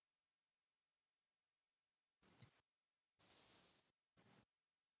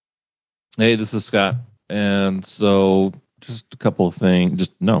Hey, this is Scott. And so just a couple of things,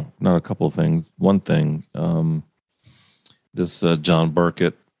 not a couple of things. One thing, this John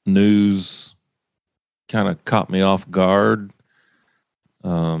Burkett news kind of caught me off guard.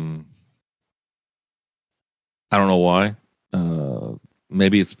 Um, I don't know why.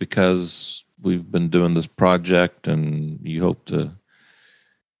 Maybe it's because we've been doing this project and you hope to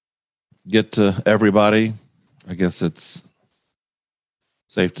get to everybody. I guess it's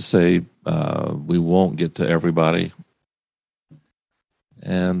safe to say we won't get to everybody.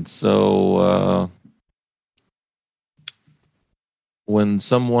 And so when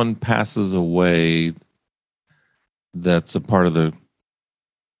someone passes away that's a part of the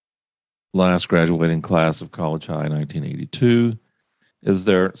last graduating class of College High 1982,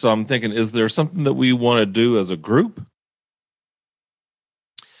 I'm thinking, is there something that we want to do as a group?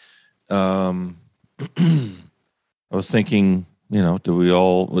 I was thinking,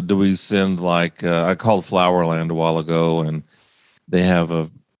 do we send like, I called Flowerland a while ago and they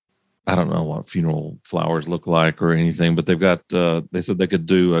have I don't know what funeral flowers look like or anything, but they've got, they said they could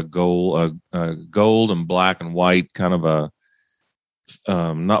do a gold and black and white kind of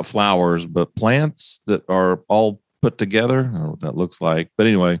not flowers, but plants that are all put together. I don't know what that looks like, but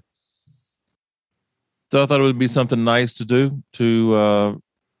anyway, so I thought it would be something nice to do to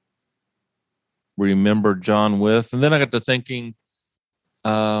remember John with. And then I got to thinking,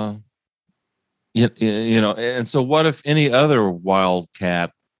 uh, and so what if any other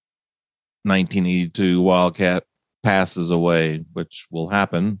Wildcat 1982 Wildcat passes away, which will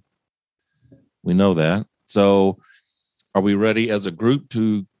happen. We know that. So are we ready as a group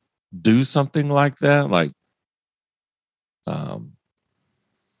to do something like that? Like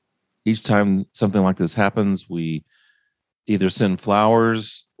each time something like this happens, we either send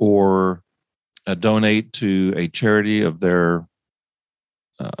flowers or donate to a charity of their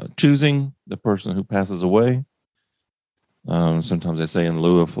choosing, the person who passes away. Sometimes they say in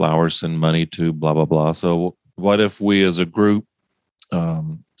lieu of flowers, send money to blah, blah, blah. So what if we as a group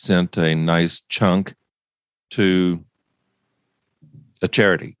sent a nice chunk to a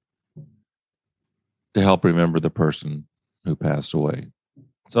charity to help remember the person who passed away?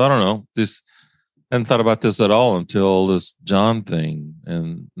 So I don't know. This hadn't thought about this at all until this John thing.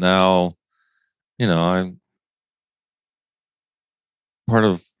 And now, I'm part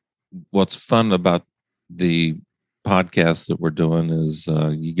of what's fun about the podcast that we're doing is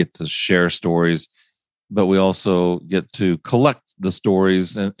you get to share stories, but we also get to collect the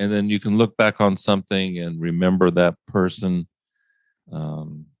stories, and then you can look back on something and remember that person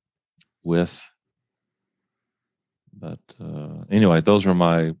with. But anyway, those are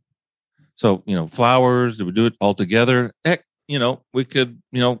my. So flowers. Did we do it all together? Heck, we could.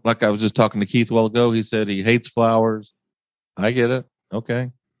 Like I was just talking to Keith a while ago. He said he hates flowers. I get it.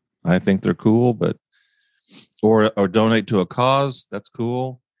 Okay, I think they're cool, but or donate to a cause. That's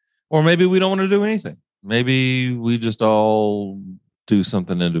cool. Or maybe we don't want to do anything. Maybe we just all do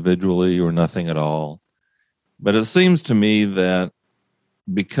something individually or nothing at all. But it seems to me that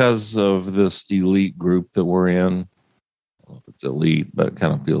because of this elite group that we're in, I don't know if it's elite, but it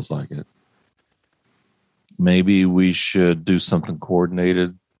kind of feels like it. Maybe we should do something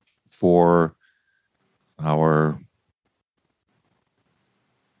coordinated for our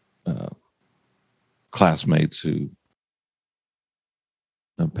classmates who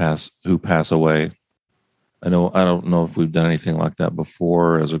pass away. I don't know if we've done anything like that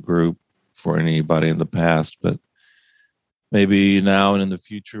before as a group for anybody in the past, but maybe now and in the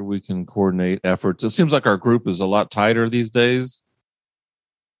future we can coordinate efforts. It seems like our group is a lot tighter these days.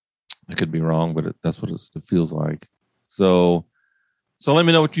 I could be wrong, but that's what it feels like. So let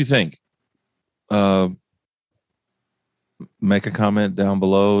me know what you think. Make a comment down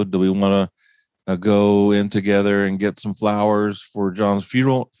below. Do we want to go in together and get some flowers for John's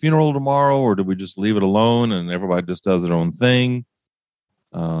funeral tomorrow, or do we just leave it alone and everybody just does their own thing?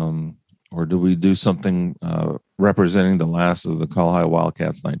 Or do we do something representing the last of the Call High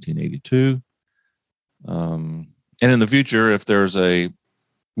Wildcats 1982? And in the future, if there's if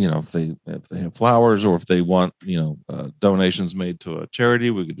they have flowers or if they want, donations made to a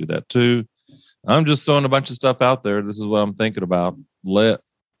charity, we could do that too. I'm just throwing a bunch of stuff out there. This is what I'm thinking about. Let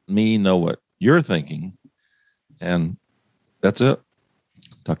me know what you're thinking. And that's it.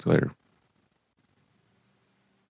 Talk to you later.